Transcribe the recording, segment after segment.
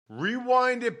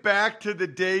Rewind it back to the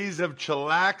days of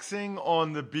chillaxing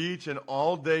on the beach and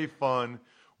all-day fun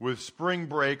with Spring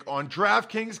Break on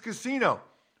DraftKings Casino.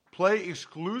 Play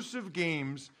exclusive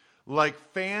games like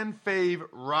Fan Fave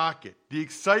Rocket. The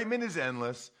excitement is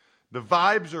endless, the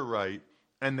vibes are right,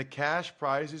 and the cash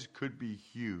prizes could be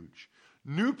huge.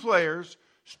 New players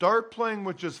start playing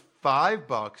with just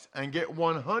 $5 and get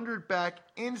 $100 back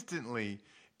instantly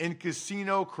in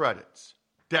casino credits.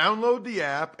 Download the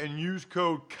app and use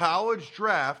code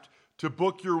COLLEGEDRAFT to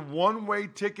book your one-way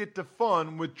ticket to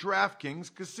fun with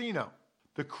DraftKings Casino.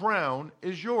 The crown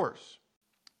is yours.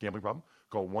 Gambling problem?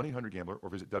 Call 1-800-GAMBLER or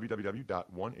visit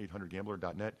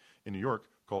www.1800gambler.net. In New York,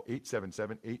 call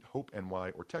 877-8-HOPE-NY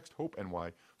or text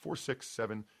HOPE-NY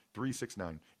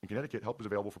 467-369. In Connecticut, help is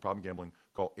available for problem gambling.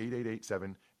 Call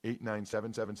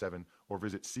 888-7-897-7777 or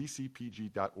visit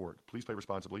ccpg.org. Please play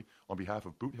responsibly. On behalf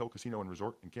of Boot Hill Casino and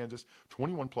Resort in Kansas,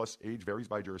 21 plus, age varies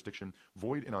by jurisdiction,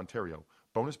 void in Ontario.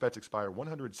 Bonus bets expire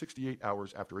 168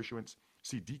 hours after issuance.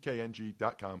 See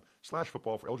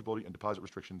dkng.com/football for eligibility and deposit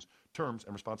restrictions, terms,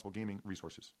 and responsible gaming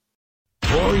resources.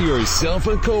 Pour yourself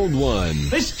a cold one.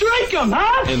 Let's strike 'em,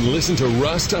 huh? And listen to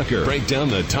Ross Tucker break down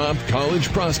the top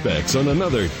college prospects on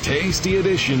another tasty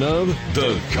edition of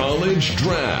The College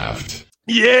Draft.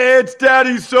 Yeah, it's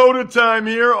Daddy Soda time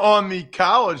here on the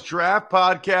College Draft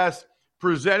Podcast,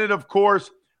 presented, of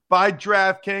course, by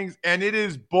DraftKings, and it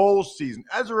is bowl season.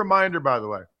 As a reminder, by the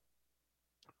way,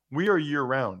 we are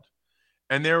year-round,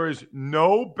 and there is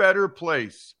no better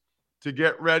place to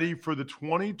get ready for the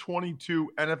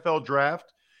 2022 NFL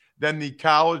Draft than the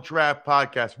College Draft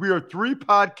Podcast. We are 3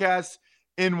 podcasts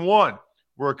in one.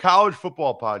 We're a college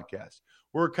football podcast.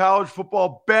 We're a college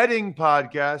football betting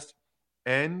podcast,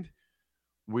 and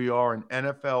we are an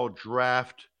NFL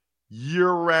Draft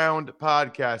year-round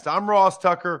podcast. I'm Ross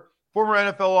Tucker, former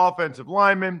NFL offensive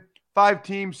lineman, 5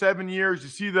 teams, 7 years. You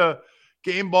see the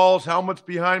game balls, helmets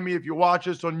behind me if you watch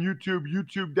us on YouTube,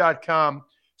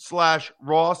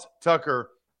 youtube.com/Ross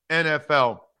Tucker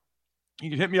NFL. You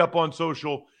can hit me up on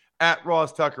social at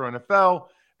Ross Tucker NFL,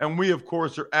 and we, of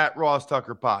course, are at Ross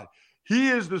Tucker Pod. He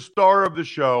is the star of the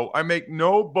show. I make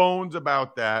no bones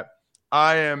about that.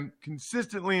 I am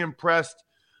consistently impressed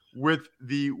with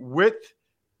the width,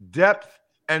 depth,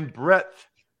 and breadth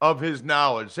of his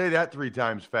knowledge. Say that 3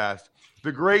 times fast.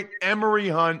 The great Emory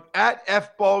Hunt at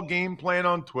FBall Game Plan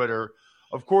on Twitter.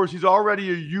 Of course, he's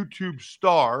already a YouTube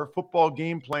star, Football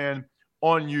Game Plan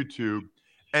on YouTube.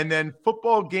 And then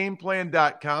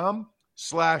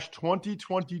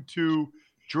footballgameplan.com/2022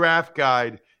 draft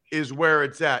guide is where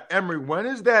it's at. Emory, when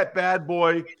is that bad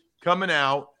boy coming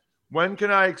out? When can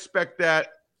I expect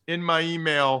that in my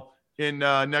email in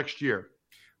next year?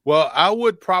 Well, I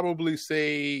would probably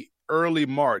say early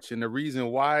March. And the reason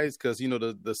why is because,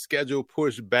 the schedule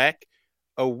pushed back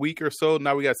a week or so.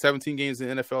 Now we got 17 games in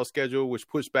the NFL schedule, which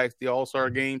pushed back the All-Star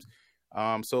games.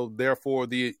 So therefore,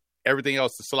 everything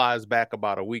else slides back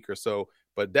about a week or so.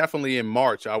 But definitely in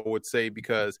March, I would say,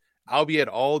 because I'll be at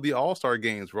all the All-Star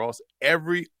games, Ross.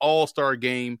 Every All-Star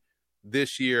game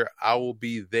this year, I will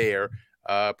be there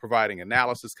providing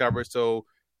analysis coverage. So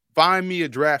find me a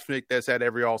draftnik that's at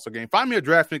every All-Star game. Find me a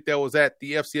draftnik that was at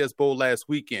the FCS Bowl last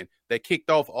weekend that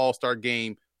kicked off the All-Star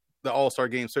game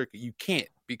circuit. You can't,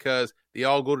 because they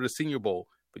all go to the Senior Bowl.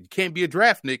 But you can't be a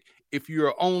draftnik if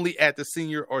you're only at the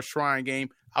Senior or Shrine game.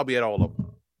 I'll be at all of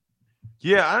them.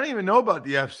 Yeah, I don't even know about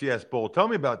the FCS Bowl. Tell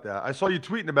me about that. I saw you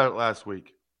tweeting about it last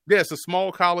week. Yeah, it's a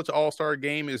small college all-star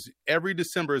game. Is every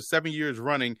December, 7 years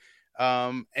running,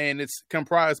 and it's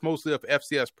comprised mostly of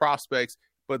FCS prospects.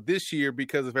 But this year,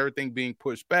 because of everything being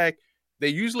pushed back, they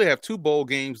usually have 2 bowl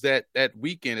games that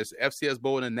weekend. It's FCS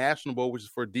Bowl and the National Bowl, which is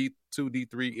for D2,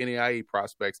 D3, NAIA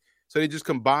prospects. So they just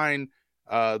combined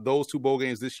those 2 bowl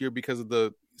games this year because of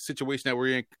the situation that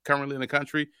we're in currently in the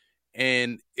country.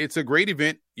 And it's a great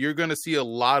event. You're going to see a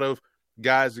lot of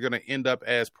guys are going to end up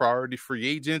as priority free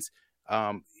agents.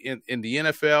 In the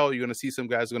NFL, you're going to see some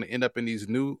guys are going to end up in these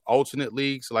new alternate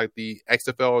leagues like the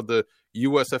XFL or the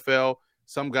USFL.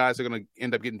 Some guys are going to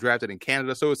end up getting drafted in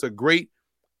Canada. So it's a great,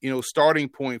 starting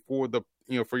point for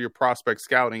for your prospect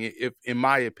scouting, if in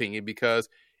my opinion, because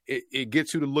it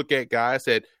gets you to look at guys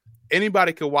that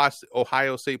anybody could watch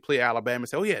Ohio State play Alabama and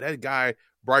say, oh yeah, that guy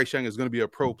Bryce Young is going to be a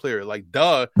pro player. Like,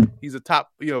 duh, he's a top,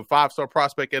 5-star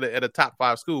prospect at a top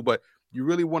 5 school. But you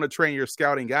really want to train your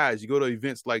scouting guys. You go to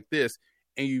events like this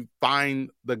and you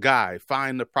find the guy,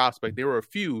 find the prospect. There were a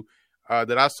few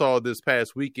that I saw this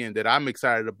past weekend that I'm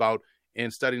excited about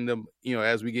and studying them,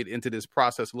 as we get into this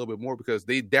process a little bit more, because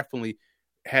they definitely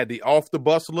had the off the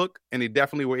bus look and they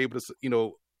definitely were able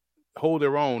to, hold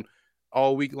their own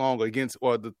all week long against,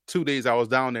 or the 2 days I was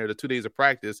down there, the 2 days of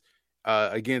practice,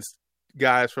 against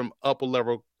guys from upper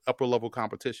level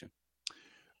competition.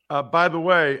 By the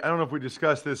way, I don't know if we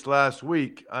discussed this last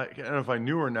week. I don't know if I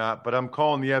knew or not, but I'm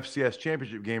calling the FCS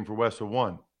championship game for Westwood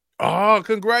 1. Oh,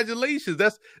 congratulations.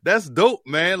 That's dope,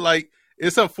 man. Like,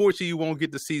 it's unfortunate you won't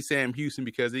get to see Sam Houston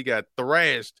because he got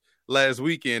thrashed last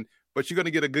weekend, but you're going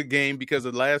to get a good game because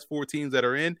the last 4 teams that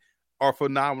are in are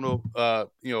phenomenal,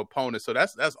 opponents. So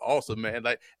that's awesome, man.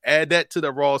 Like, add that to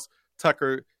the Ross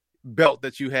Tucker belt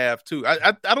that you have too.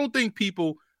 I don't think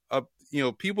people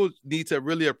need to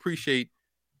really appreciate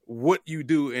what you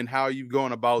do and how you're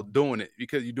going about doing it,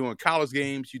 because you're doing college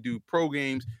games, you do pro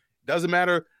games, doesn't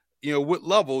matter, what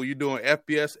level you're doing,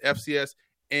 FBS, FCS,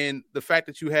 and the fact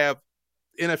that you have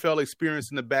NFL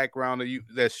experience in the background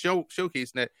that's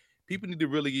showcasing that, people need to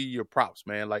really give you your props,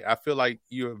 man. Like, I feel like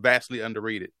you're vastly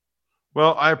underrated.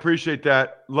 Well, I appreciate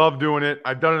that. Love doing it.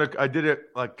 I've done it. I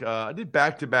did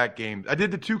back-to-back games. I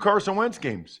did the 2 Carson Wentz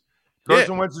games.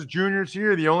 Carson Wentz's junior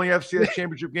year, the only FCS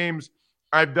championship games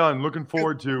I've done. Looking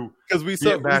forward to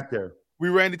being back there. We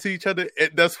ran into each other.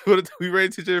 We ran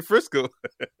into each other in Frisco.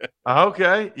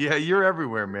 Okay. Yeah, you're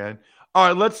everywhere, man. All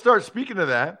right, let's start. Speaking of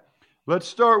that, let's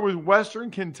start with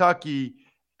Western Kentucky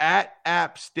at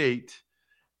App State.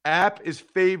 App is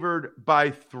favored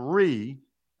by 3.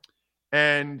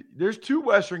 And there's 2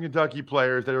 Western Kentucky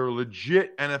players that are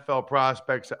legit NFL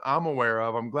prospects that I'm aware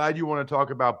of. I'm glad you want to talk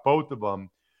about both of them.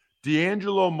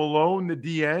 D'Angelo Malone, the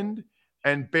D end,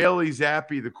 and Bailey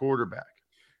Zappi, the quarterback.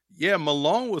 Yeah,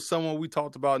 Malone was someone we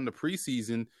talked about in the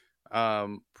preseason,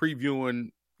 previewing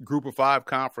Group of 5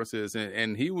 conferences,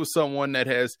 and he was someone that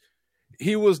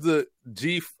he was the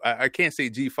I can't say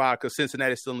G5 because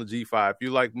Cincinnati's still in the G5.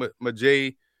 You like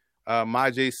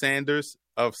Myjai Sanders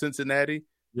of Cincinnati,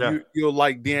 you'll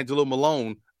like D'Angelo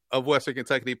Malone of Western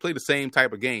Kentucky. They play the same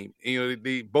type of game.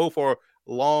 They both are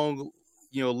long,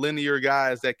 linear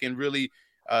guys that can really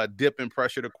dip and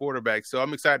pressure the quarterback. So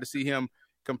I'm excited to see him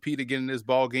compete again in this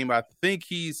ball game. I think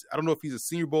I don't know if he's a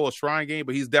Senior Bowl or Shrine game,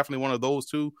 but he's definitely one of those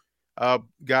 2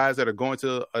 guys that are going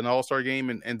to an All-Star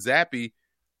game. And Zappi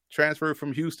transferred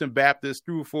from Houston Baptist,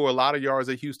 threw for a lot of yards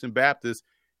at Houston Baptist,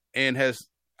 and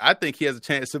I think he has a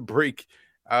chance to break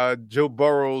Joe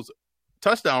Burrow's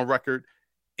touchdown record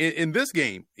in this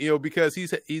game, because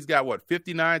he's got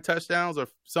 59 touchdowns or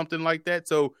something like that.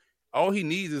 So all he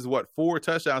needs is 4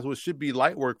 touchdowns, which should be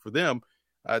light work for them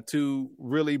to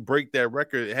really break that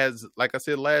record. It has, like I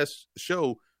said last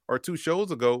show or 2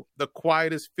 shows ago, the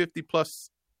quietest 50-plus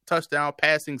touchdown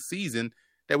passing season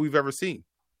that we've ever seen.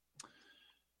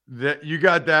 That you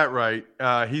got that right.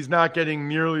 He's not getting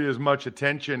nearly as much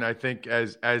attention, I think,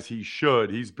 as he should.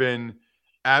 He's been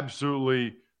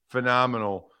absolutely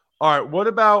phenomenal. All right, what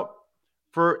about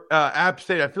for App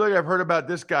State? I feel like I've heard about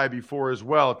this guy before as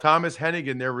well. Thomas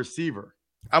Hennigan, their receiver.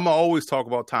 I'm going to always talk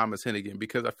about Thomas Hennigan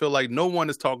because I feel like no one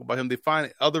is talking about him. They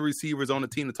find other receivers on the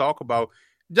team to talk about,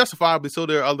 justifiably so.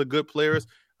 There are other good players,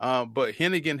 but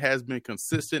Hennigan has been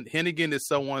consistent. Hennigan is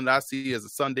someone I see as a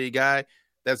Sunday guy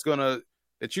that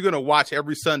you're going to watch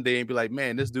every Sunday and be like,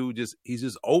 man, this dude he's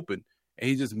just open and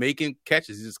he's just making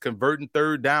catches. He's just converting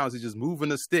third downs. He's just moving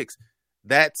the sticks.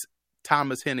 That's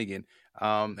Thomas Hennigan.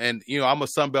 And, I'm a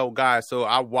Sunbelt guy, so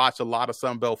I watch a lot of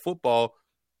Sunbelt football.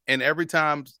 And every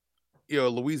time,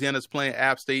 Louisiana's playing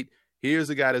App State, here's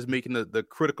a guy that's making the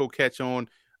critical catch on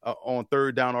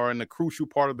third down or in the crucial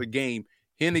part of the game.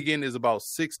 Hennigan is about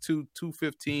 6'2",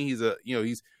 215.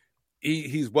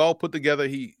 He's well put together.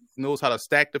 He knows how to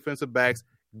stack defensive backs,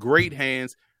 great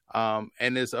hands,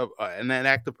 and is an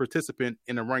active participant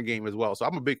in the run game as well. So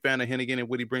I'm a big fan of Hennigan and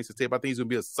what he brings to the table. I think he's going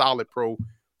to be a solid pro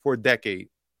for a decade.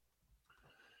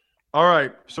 All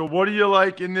right. So what do you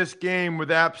like in this game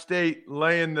with App State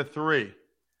laying the 3?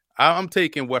 I'm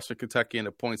taking Western Kentucky in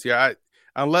the points here.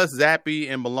 Unless Zappi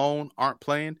and Malone aren't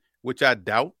playing, which I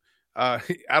doubt, I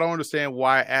don't understand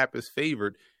why App is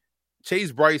favored.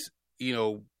 Chase Bryce,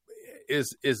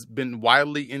 is been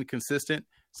wildly inconsistent.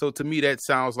 So to me, that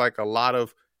sounds like a lot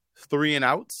of 3 and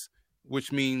outs,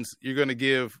 which means you're going to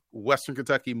give Western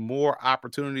Kentucky more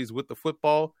opportunities with the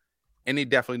football, and they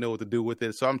definitely know what to do with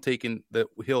it. So I'm taking the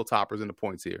Hilltoppers in the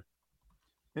points here.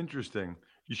 Interesting.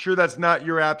 You sure that's not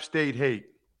your App State hate?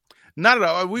 Not at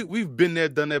all. We've been there,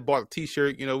 done that, bought a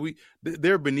T-shirt.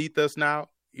 They're beneath us now.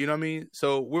 You know what I mean?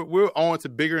 So we're on to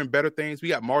bigger and better things. We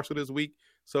got Marshall this week,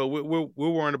 so we're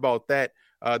worrying about that.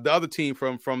 The other team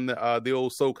from the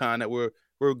old SoCon that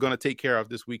we're going to take care of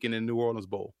this weekend in New Orleans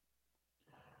Bowl.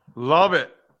 Love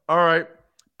it. All right.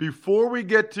 Before we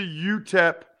get to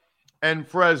UTEP and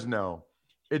Fresno,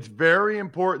 it's very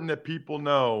important that people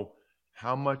know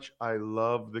how much I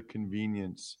love the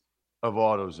convenience of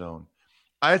AutoZone.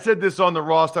 I said this on the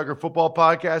Ross Tucker Football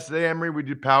Podcast today, Emery. We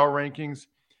did power rankings.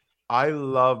 I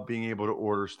love being able to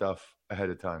order stuff ahead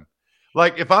of time.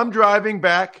 Like if I'm driving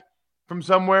back from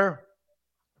somewhere,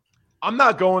 I'm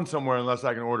not going somewhere unless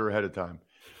I can order ahead of time.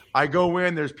 I go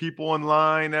in, there's people in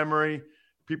line, Emery,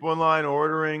 people in line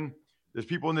ordering. There's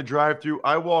people in the drive-thru.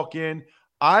 I walk in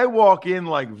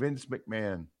like Vince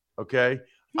McMahon, okay?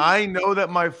 I know that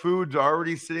my food's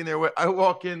already sitting there. I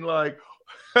walk in like,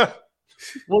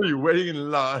 what are you waiting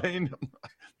in line?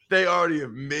 They already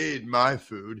have made my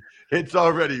food. It's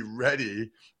already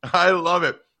ready. I love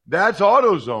it. That's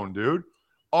AutoZone, dude.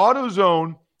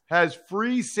 AutoZone has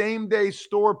free same-day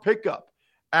store pickup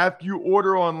after you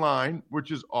order online,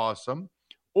 which is awesome.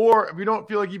 Or if you don't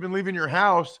feel like even leaving your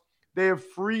house, they have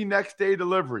free next-day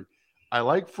delivery. I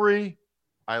like free.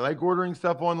 I like ordering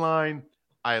stuff online.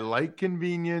 I like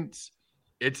convenience.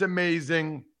 It's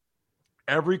amazing.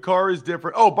 Every car is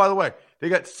different. Oh, by the way, they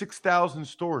got 6,000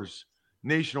 stores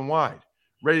nationwide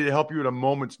ready to help you at a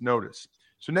moment's notice.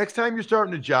 So next time you're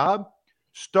starting a job,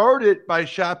 start it by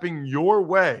shopping your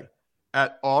way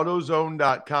at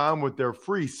AutoZone.com with their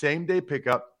free same-day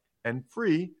pickup and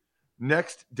free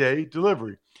next-day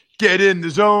delivery. Get in the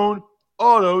zone,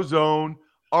 AutoZone.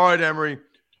 All right, Emery,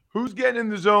 who's getting in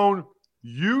the zone?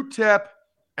 UTEP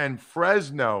and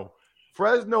Fresno.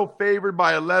 Fresno favored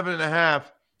by 11.5.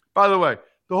 By the way,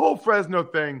 the whole Fresno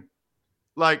thing,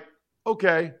 like,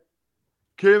 okay,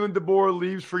 Kalen DeBoer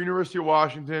leaves for University of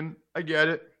Washington. I get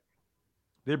it.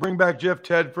 They bring back Jeff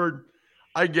Tedford.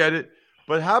 I get it.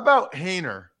 But how about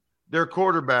Haener, their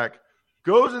quarterback,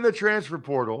 goes in the transfer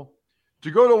portal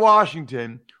to go to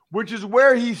Washington, which is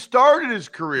where he started his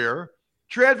career,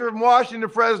 transferred from Washington to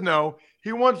Fresno.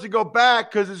 He wants to go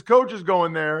back because his coach is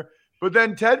going there. But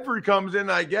then Tedford comes in,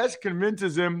 I guess,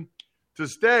 convinces him to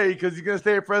stay because he's going to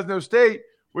stay at Fresno State,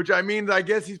 which I mean, I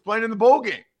guess he's playing in the bowl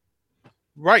game.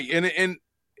 Right. And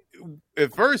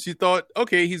at first you thought,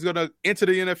 okay, he's going to enter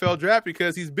the NFL draft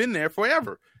because he's been there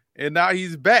forever. And now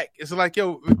he's back. It's like,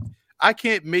 yo, I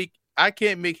can't make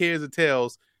heads or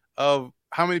tails of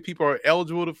how many people are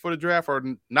eligible for the draft or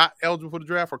not eligible for the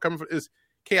draft or coming for it's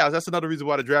chaos. That's another reason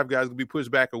why the draft guys will be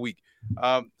pushed back a week.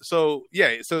 So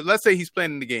let's say he's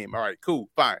playing in the game. All right, cool,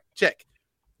 fine, check.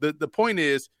 The point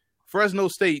is Fresno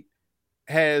State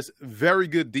has very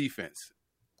good defense,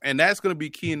 and that's going to be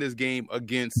key in this game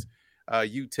against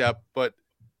UTEP. But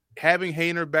having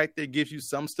Haener back there gives you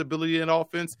some stability in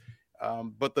offense.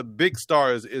 But the big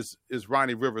star is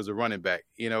Ronnie Rivers, a running back.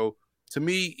 You know, to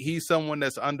me, he's someone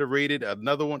that's underrated.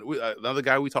 Another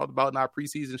guy we talked about in our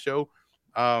preseason show.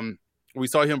 We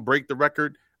saw him break the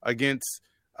record against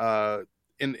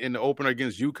in the opener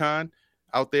against UConn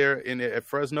out there at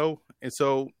Fresno. And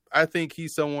so I think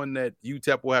he's someone that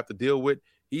UTEP will have to deal with.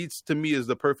 He's, to me, is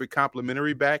the perfect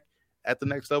complementary back at the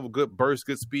next level. Good burst,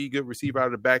 good speed, good receiver out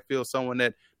of the backfield. Someone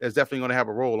that's definitely going to have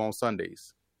a role on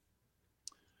Sundays.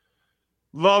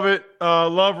 Love it.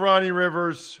 Love Ronnie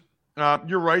Rivers.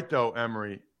 You're right, though,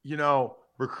 Emery. You know,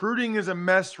 recruiting is a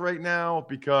mess right now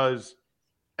because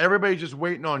everybody's just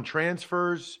waiting on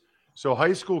transfers. So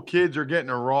high school kids are getting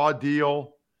a raw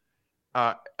deal,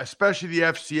 especially the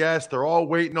FCS. They're all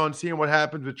waiting on seeing what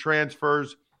happens with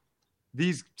transfers.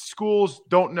 These schools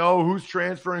don't know who's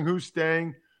transferring, who's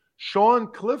staying. Sean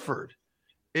Clifford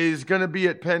is going to be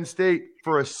at Penn State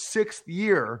for a 6th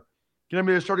year. Going to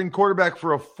be a starting quarterback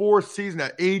for a 4th season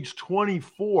at age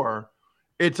 24.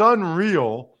 It's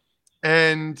unreal.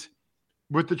 And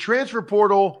with the transfer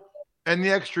portal and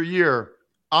the extra year,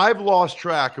 I've lost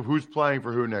track of who's playing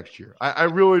for who next year. I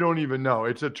really don't even know.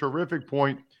 It's a terrific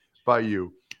point by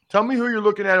you. Tell me who you're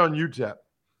looking at on UTEP.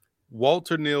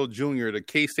 Walter Neal Jr., the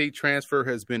K-State transfer,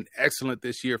 has been excellent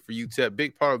this year for UTEP.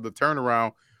 Big part of the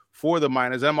turnaround for the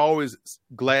Miners. I'm always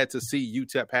glad to see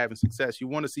UTEP having success. You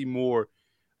want to see more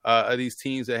of these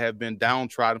teams that have been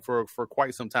downtrodden for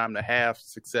quite some time to have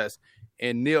success.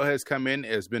 And Neal has come in,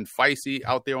 has been feisty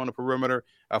out there on the perimeter,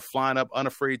 flying up,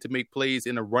 unafraid to make plays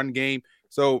in the run game.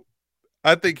 So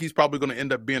I think he's probably going to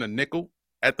end up being a nickel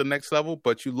at the next level.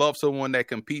 But you love someone that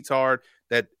competes hard,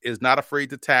 that is not afraid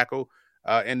to tackle,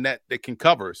 and that can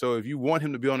cover. So if you want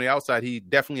him to be on the outside, he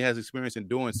definitely has experience in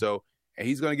doing so. And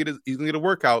he's going to get a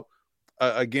workout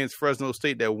against Fresno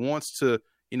State that wants to,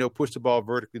 push the ball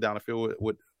vertically down the field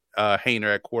with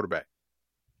Haener at quarterback.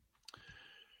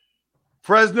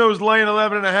 Fresno's laying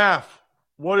 11.5.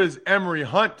 What is Emory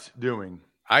Hunt doing?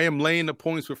 I am laying the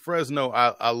points with Fresno.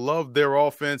 I love their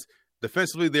offense.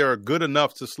 Defensively, they are good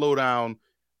enough to slow down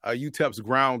UTEP's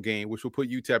ground game, which will put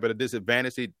UTEP at a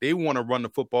disadvantage. They want to run the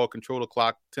football, control the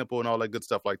clock, tempo, and all that good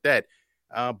stuff like that.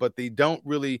 But they don't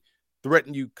really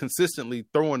threaten you consistently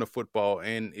throwing the football.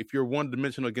 And if you're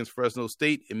one-dimensional against Fresno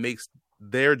State, it makes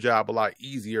their job a lot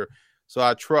easier. So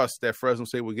I trust that Fresno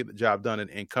State will get the job done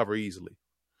and cover easily.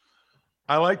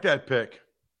 I like that pick.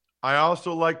 I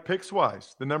also like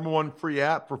PicksWise, the #1 free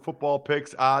app for football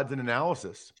picks, odds, and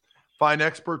analysis. Find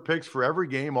expert picks for every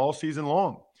game all season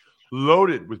long.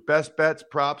 Loaded with best bets,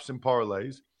 props, and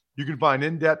parlays. You can find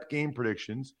in-depth game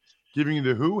predictions, giving you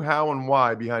the who, how, and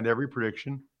why behind every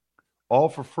prediction, all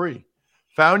for free.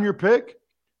 Found your pick?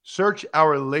 Search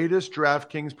our latest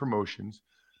DraftKings promotions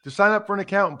to sign up for an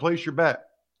account and place your bet.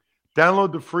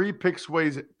 Download the free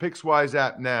PicksWise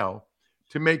app now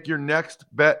to make your next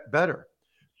bet better.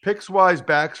 PicksWise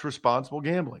backs responsible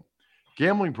gambling.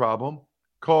 Gambling problem?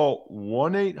 Call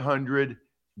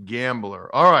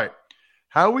 1-800-GAMBLER. All right.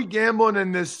 How are we gambling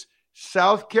in this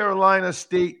South Carolina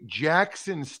State,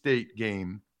 Jackson State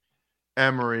game,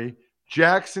 Emory?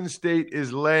 Jackson State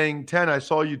is laying 10. I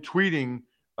saw you tweeting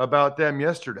about them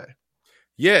yesterday.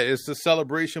 Yeah, it's the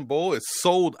Celebration Bowl. It's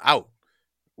sold out,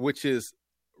 which is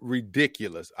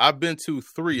ridiculous. I've been to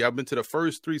 3. I've been to the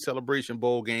first 3 Celebration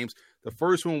Bowl games. The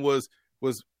first one was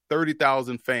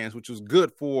 30,000 fans, which was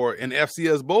good for an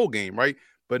FCS bowl game, right?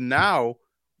 But now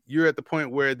you're at the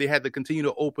point where they had to continue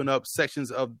to open up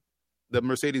sections of the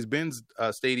Mercedes-Benz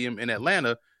Stadium in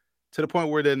Atlanta to the point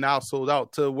where they're now sold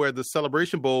out, to where the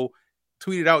Celebration Bowl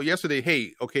tweeted out yesterday,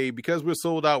 hey, okay, because we're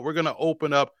sold out, we're going to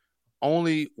open up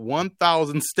only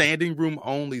 1,000 standing room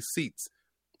only seats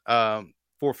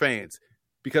for fans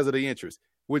because of the interest,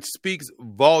 which speaks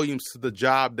volumes to the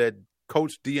job that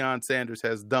Coach Deion Sanders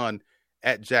has done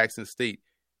at Jackson State.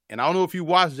 And I don't know if you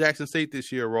watched Jackson State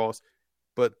this year, Ross,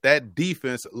 but that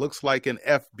defense looks like an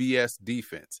FBS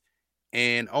defense.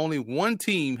 And only one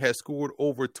team has scored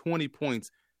over 20 points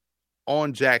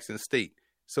on Jackson State.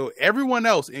 So everyone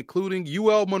else, including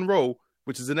UL Monroe,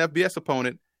 which is an FBS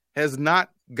opponent, has not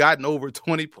gotten over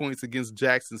 20 points against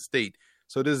Jackson State.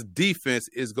 So this defense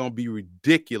is going to be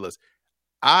ridiculous.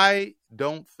 I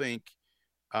don't think,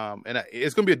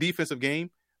 it's going to be a defensive game,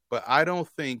 but I don't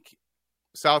think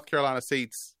South Carolina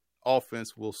State's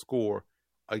offense will score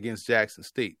against Jackson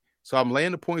State. So I'm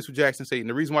laying the points for Jackson State. And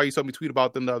the reason why you saw me tweet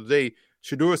about them the other day,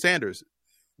 Shedeur Sanders,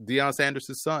 Deion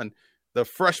Sanders' son, the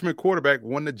freshman quarterback,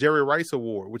 won the Jerry Rice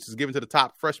Award, which is given to the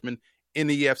top freshman in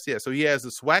the FCS. So he has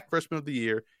the SWAC Freshman of the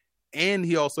Year, and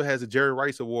he also has the Jerry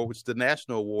Rice Award, which is the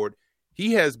national award.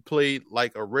 He has played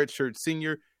like a redshirt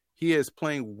senior. He is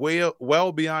playing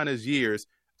well beyond his years.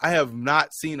 I have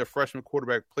not seen a freshman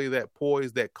quarterback play that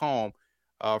poised, that calm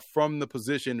from the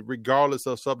position, regardless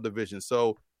of subdivision.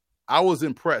 So I was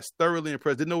impressed, thoroughly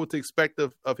impressed. Didn't know what to expect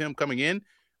of him coming in.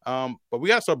 But we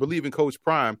got to start believing Coach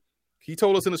Prime. He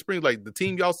told us in the spring, like, the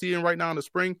team y'all seeing right now in the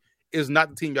spring is not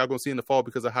the team y'all going to see in the fall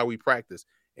because of how we practice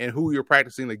and who you're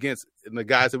practicing against and the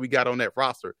guys that we got on that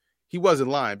roster. He wasn't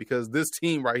lying, because this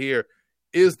team right here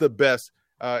is the best,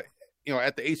 at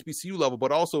the HBCU level,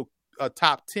 but also a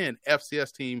top 10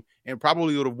 FCS team, and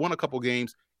probably would have won a couple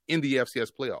games in the FCS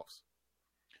playoffs.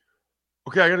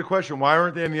 Okay, I got a question. Why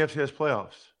aren't they in the FCS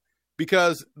playoffs?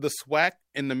 Because the SWAC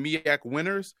and the MEAC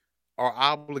winners are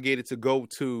obligated to go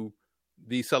to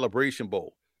the Celebration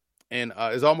Bowl. And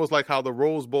it's almost like how the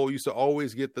Rose Bowl used to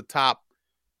always get the top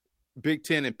Big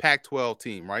Ten and Pac-12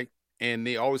 team, right? And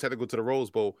they always had to go to the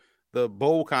Rose Bowl. The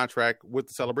bowl contract with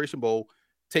the Celebration Bowl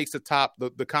takes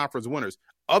the conference winners.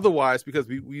 Otherwise, because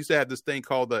we used to have this thing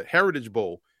called the Heritage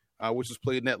Bowl, which was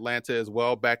played in Atlanta as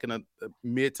well back in the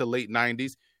mid to late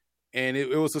 90s. And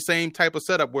it was the same type of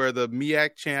setup where the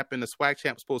MEAC champ and the SWAC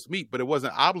champ were supposed to meet, but it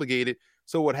wasn't obligated.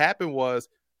 So what happened was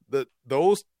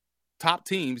those top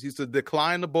teams used to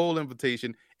decline the bowl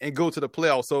invitation and go to the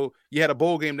playoffs. So you had a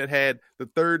bowl game that had the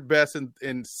third best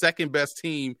and second best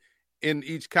team in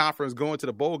each conference going to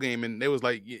the bowl game. And it was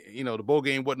like, the bowl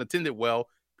game wasn't attended well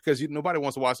because nobody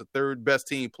wants to watch the third best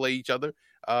team play each other.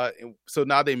 So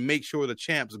now they make sure the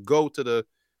champs go to the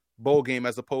bowl game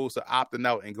as opposed to opting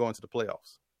out and going to the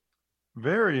playoffs.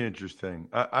 Very interesting.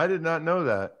 I did not know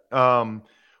that.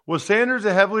 Was Sanders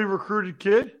a heavily recruited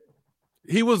kid?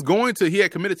 He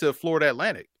had committed to Florida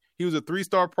Atlantic. He was a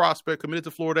 3-star prospect, committed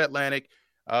to Florida Atlantic.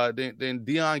 Then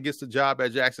Deion gets the job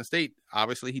at Jackson State.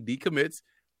 Obviously, he decommits,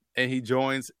 and he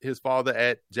joins his father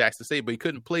at Jackson State. But he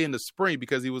couldn't play in the spring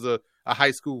because he was a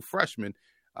high school freshman.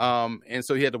 And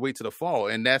so he had to wait to the fall.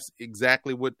 And that's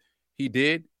exactly what he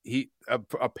did. He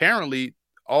apparently,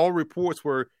 all reports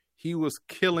were he was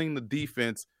killing the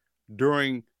defense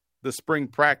during the spring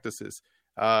practices.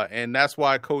 And that's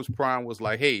why Coach Prime was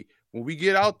like, hey, when we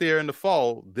get out there in the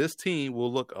fall, this team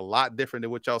will look a lot different than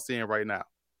what y'all seeing right now.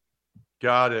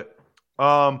 Got it.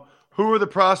 Who are the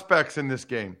prospects in this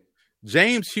game?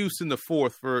 James Houston, the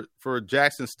fourth for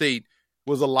Jackson State,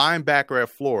 was a linebacker at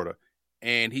Florida,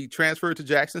 and he transferred to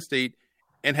Jackson State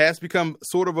and has become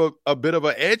sort of a bit of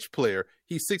an edge player.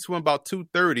 He's 6'1", about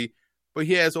 230, but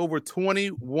he has over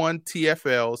 21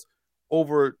 TFLs,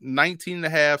 over 19 and a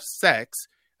half sacks,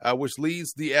 which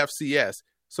leads the FCS.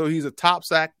 So he's a top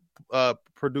sack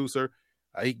producer.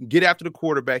 He can get after the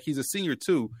quarterback. He's a senior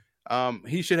too.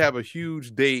 He should have a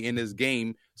huge day in his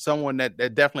game. Someone that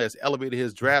definitely has elevated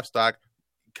his draft stock,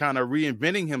 kind of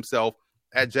reinventing himself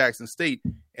at Jackson State.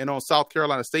 And on South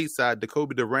Carolina State side,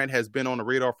 Jacoby Durant has been on the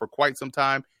radar for quite some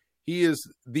time. He is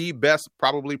the best,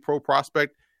 probably pro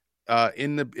prospect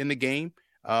in the game.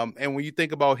 And when you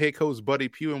think about head coach Buddy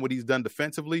Pugh and what he's done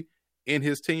defensively in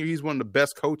his tenure, he's one of the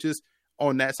best coaches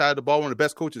on that side of the ball, one of the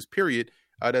best coaches, period,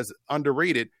 that's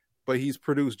underrated. But he's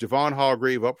produced Javon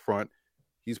Hargrave up front.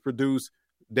 He's produced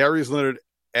Darius Leonard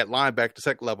at linebacker to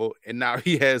second level. And now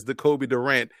he has Jacoby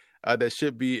Durant that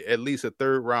should be at least a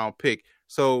third-round pick.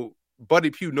 So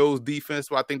Buddy Pugh knows defense,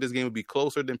 so I think this game will be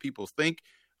closer than people think.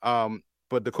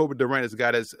 But Jacoby Durant is a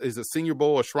guy that is a Senior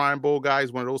Bowl, a Shrine Bowl guy.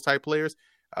 He's one of those type players.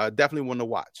 Definitely one to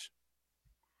watch.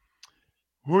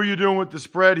 Who are you doing with the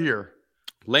spread here?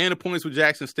 Laying the points with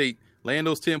Jackson State, laying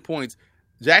those 10 points.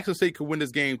 Jackson State could win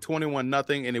this game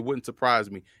 21-0, and it wouldn't surprise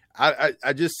me.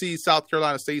 I just see South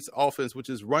Carolina State's offense, which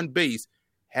is run-based,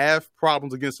 have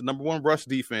problems against the number one rush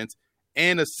defense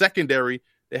and a secondary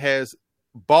that has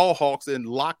ball hawks and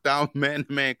lockdown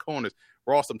man-to-man corners.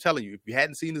 Ross, I'm telling you, if you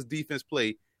hadn't seen this defense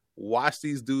play, watch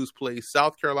these dudes play.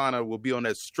 South Carolina will be on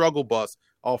that struggle bus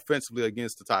offensively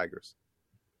against the Tigers.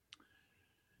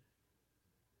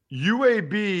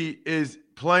 UAB is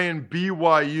playing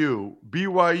BYU.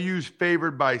 BYU's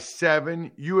favored by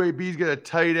 7. UAB's got a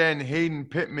tight end, Hayden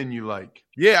Pittman, you like.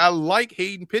 Yeah, I like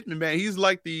Hayden Pittman, man. He's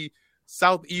like the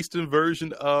southeastern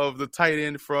version of the tight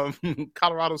end from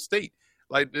Colorado State.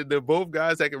 Like, they're both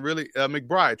guys that can really Trey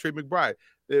McBride.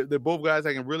 They're both guys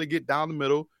that can really get down the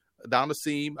middle, down the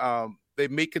seam. They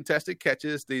make contested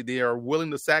catches. They are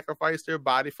willing to sacrifice their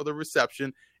body for the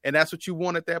reception, and that's what you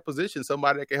want at that position,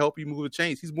 somebody that can help you move the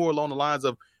chains. He's more along the lines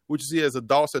of what you see as a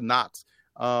Dawson Knox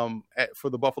for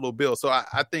the Buffalo Bills. So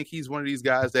I think he's one of these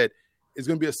guys that is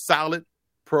going to be a solid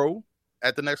pro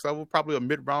at the next level, probably a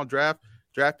mid-round draft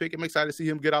pick. I'm excited to see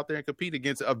him get out there and compete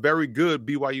against a very good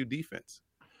BYU defense.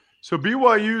 So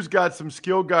BYU's got some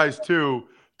skill guys too.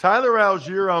 Tyler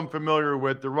Algier, I'm familiar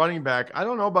with, the running back. I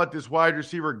don't know about this wide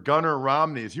receiver, Gunnar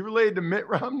Romney. Is he related to Mitt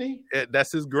Romney?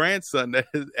 That's his grandson. That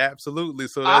is absolutely.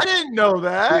 So I didn't know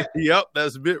that. Yep,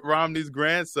 that's Mitt Romney's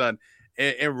grandson.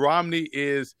 And Romney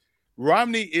is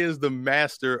the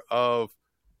master of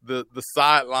the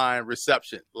sideline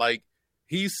reception. Like,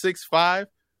 he's 6'5",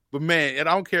 but man, and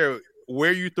I don't care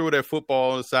where you throw that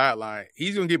football on the sideline,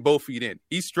 he's going to get both feet in.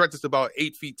 He stretches about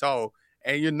 8 feet tall,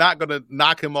 and you're not going to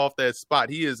knock him off that spot.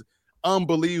 He is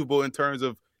unbelievable in terms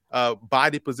of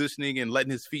body positioning and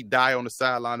letting his feet die on the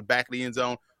sideline, the back of the end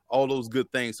zone, all those good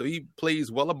things. So he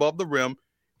plays well above the rim.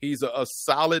 He's a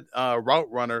solid route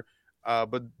runner,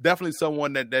 but definitely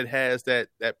someone that has that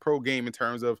pro game in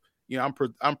terms of, you know,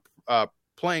 I'm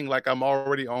playing like I'm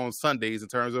already on Sundays in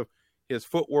terms of his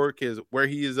footwork, where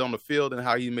he is on the field, and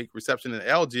how he make reception. And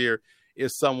Algier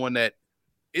is someone that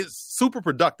is super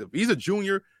productive. He's a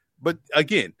junior, but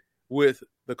again, with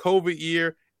the COVID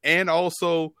year and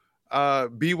also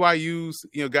BYU's,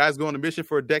 you know, guys going to mission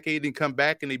for a decade and come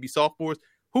back and they be sophomores,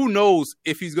 who knows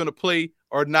if he's going to play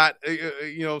or not,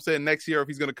 you know what I'm saying, next year, if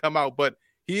he's going to come out. But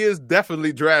he is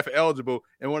definitely draft eligible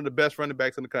and one of the best running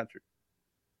backs in the country.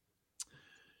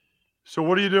 So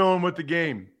what are you doing with the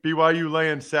game? BYU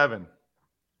laying 7.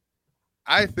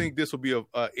 I think this will be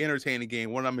a entertaining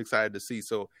game, one I'm excited to see.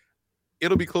 So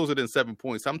it'll be closer than 7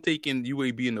 points. I'm taking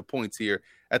UAB in the points here.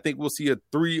 I think we'll see a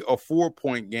 3 or 4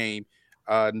 point game.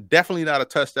 Definitely not a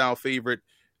touchdown favorite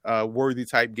worthy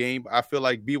type game. I feel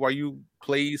like BYU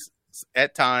plays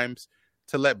at times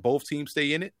to let both teams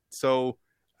stay in it. So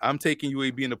I'm taking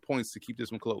UAB in the points to keep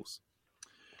this one close.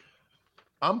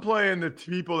 I'm playing the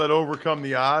people that overcome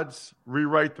the odds,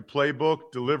 rewrite the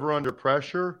playbook, deliver under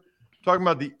pressure. I'm talking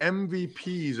about the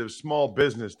MVPs of small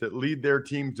business that lead their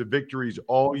teams to victories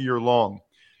all year long.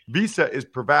 Visa is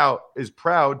proud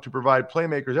to provide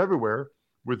playmakers everywhere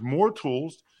with more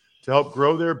tools to help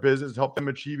grow their business, help them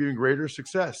achieve even greater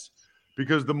success.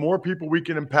 Because the more people we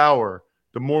can empower,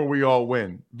 the more we all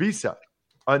win. Visa,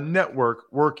 a network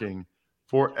working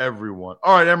for everyone.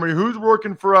 All right, Emory, who's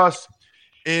working for us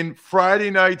in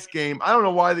Friday night's game? I don't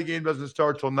know why the game doesn't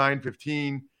start till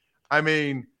 9:15. I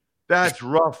mean, that's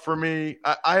rough for me.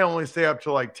 I only stay up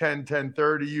till like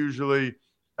 10:30 usually.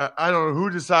 I don't know who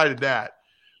decided that.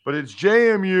 But it's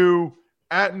JMU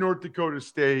at North Dakota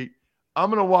State. I'm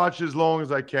going to watch as long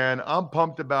as I can. I'm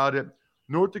pumped about it.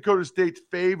 North Dakota State's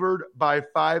favored by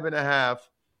 5.5.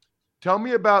 Tell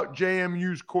me about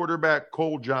JMU's quarterback,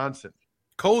 Cole Johnson.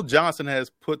 Cole Johnson has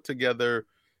put together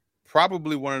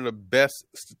probably one of the best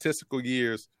statistical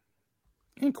years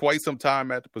in quite some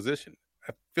time at the position.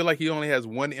 I feel like he only has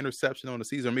one interception on the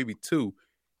season, or maybe two,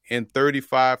 in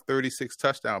 35, 36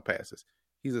 touchdown passes.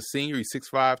 He's a senior. He's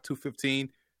 6'5",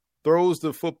 215, throws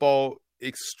the football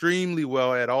extremely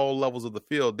well at all levels of the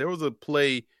field. There was a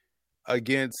play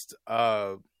against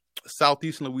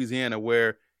Southeastern Louisiana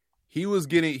where he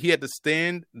had to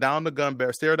stare down the gun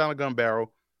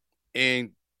barrel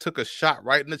and took a shot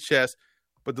right in the chest,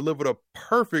 but delivered a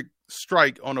perfect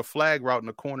strike on a flag route in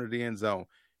the corner of the end zone.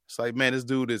 It's like, man, this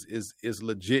dude is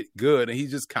legit good, and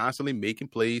he's just constantly making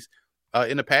plays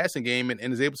in the passing game and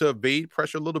is able to evade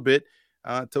pressure a little bit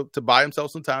to buy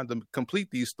himself some time to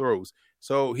complete these throws.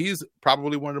 So he's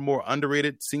probably one of the more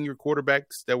underrated senior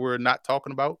quarterbacks that we're not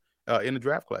talking about in the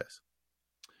draft class.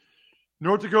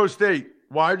 North Dakota State,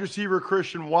 wide receiver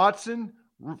Christian Watson,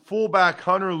 fullback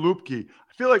Hunter Lupke.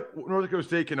 I feel like North Dakota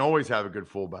State can always have a good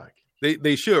fullback.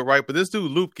 They should, right? But this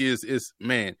dude Lupke is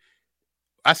man.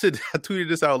 I tweeted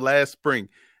this out last spring.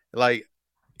 Like,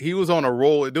 he was on a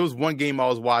roll. There was one game I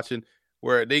was watching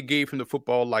where they gave him the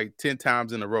football like 10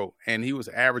 times in a row, and he was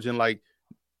averaging like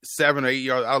 7 or 8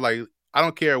 yards. I was like, I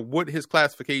don't care what his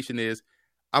classification is.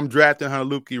 I'm drafting Hunter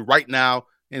Lupke right now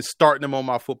and starting him on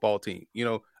my football team. You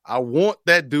know, I want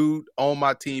that dude on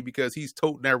my team because he's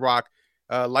toting that rock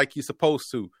like he's supposed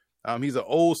to. He's an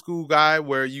old school guy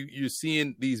where you're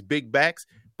seeing these big backs,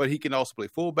 but he can also play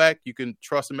fullback. You can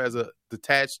trust him as a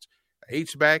detached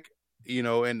H-back, you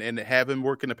know, and have him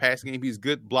work in the passing game. He's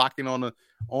good blocking on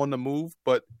the move,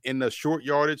 but in the short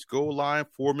yardage, goal line,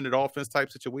 4-minute offense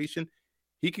type situation,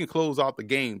 he can close out the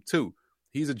game too.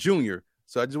 He's a junior,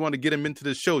 so I just want to get him into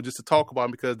the show just to talk about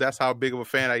him because that's how big of a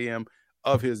fan I am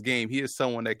of his game. He is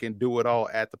someone that can do it all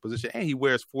at the position, and he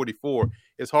wears 44.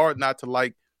 It's hard not to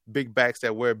like big backs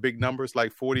that wear big numbers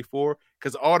like 44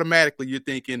 because automatically you're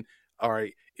thinking, all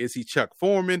right, is he Chuck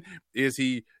Foreman? Is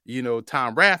he,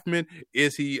 Tom Rathman?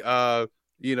 Is he, Kyle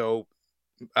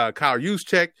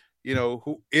Juszczyk?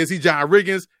 Who is he? John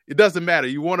Riggins? It doesn't matter.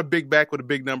 You want a big back with a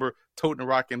big number. Toting the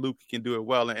rock, and Luke can do it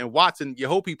well. And Watson, you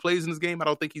hope he plays in this game. I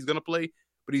don't think he's going to play,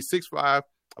 but he's 6'5",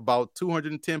 about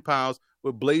 210 pounds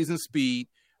with blazing speed.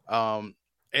 And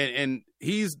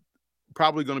he's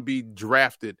probably going to be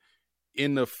drafted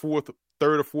in the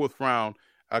third or fourth round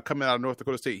coming out of North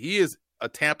Dakota State. He is a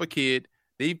Tampa kid.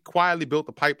 They quietly built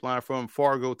the pipeline from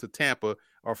Fargo to Tampa,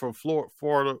 or from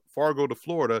Fargo to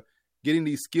Florida, getting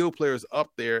these skill players up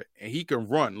there, and he can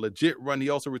legit run. He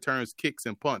also returns kicks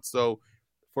and punts. So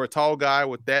for a tall guy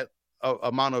with that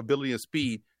amount of ability and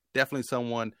speed, definitely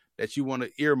someone that you want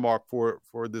to earmark for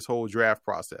this whole draft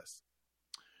process.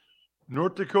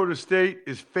 North Dakota State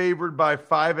is favored by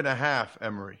 5.5,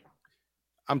 Emory.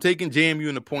 I'm taking JMU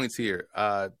in the points here.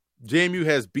 JMU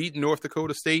has beaten North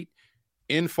Dakota State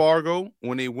in Fargo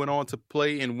when they went on to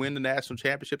play and win the national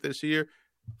championship this year.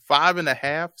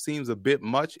 5.5 seems a bit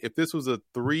much. If this was a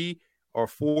 3 or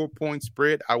 4 point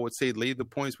spread, I would say lay the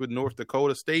points with North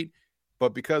Dakota State.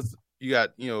 But because you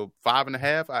got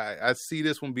 5.5, I see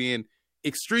this one being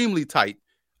extremely tight.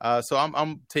 So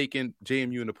I'm taking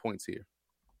JMU in the points here.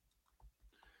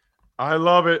 I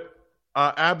love it.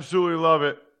 Absolutely love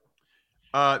it.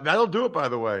 That'll do it, by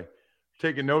the way.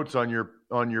 Taking notes on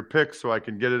your picks so I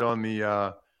can get it on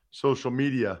the social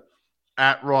media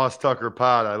at Ross Tucker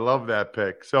Pod. I love that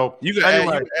pick. So you could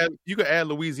add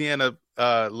Louisiana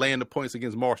laying the points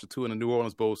against Marshall too in the New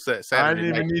Orleans Bowl Saturday. I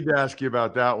didn't even need to ask you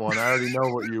about that one. I already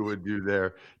know what you would do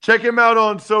there. Check him out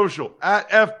on social at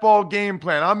FBall Game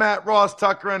Plan. I'm at Ross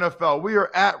Tucker NFL. We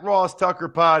are at Ross Tucker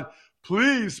Pod.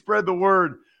 Please spread the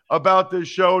word about this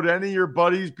show to any of your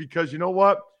buddies because you know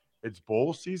what? It's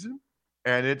bowl season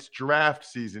and it's draft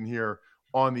season here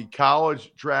on the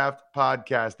College Draft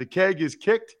Podcast. The keg is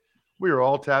kicked. We are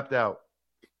all tapped out.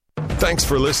 Thanks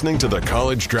for listening to the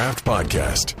College Draft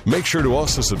Podcast. Make sure to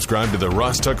also subscribe to the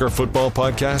Ross Tucker Football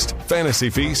Podcast,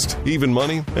 Fantasy Feast, Even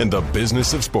Money, and The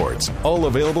Business of Sports. All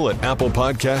available at Apple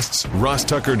Podcasts,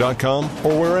 rosstucker.com,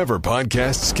 or wherever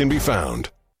podcasts can be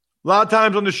found. A lot of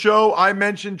times on the show, I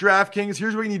mentioned DraftKings.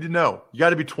 Here's what you need to know. You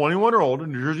got to be 21 or older,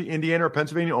 New Jersey, Indiana, or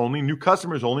Pennsylvania only. New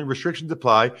customers only. Restrictions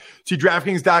apply. See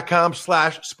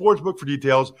DraftKings.com/sportsbook for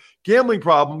details. Gambling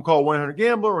problem, call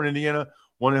 1-800-GAMBLER, or in Indiana,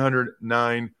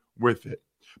 1-800-9-WITH-IT.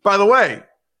 By the way,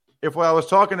 if what I was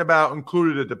talking about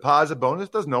included a deposit bonus,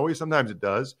 doesn't always, sometimes it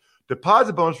does.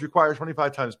 Deposit bonus requires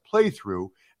 25 times playthrough,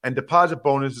 and deposit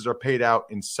bonuses are paid out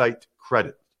in site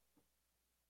credit.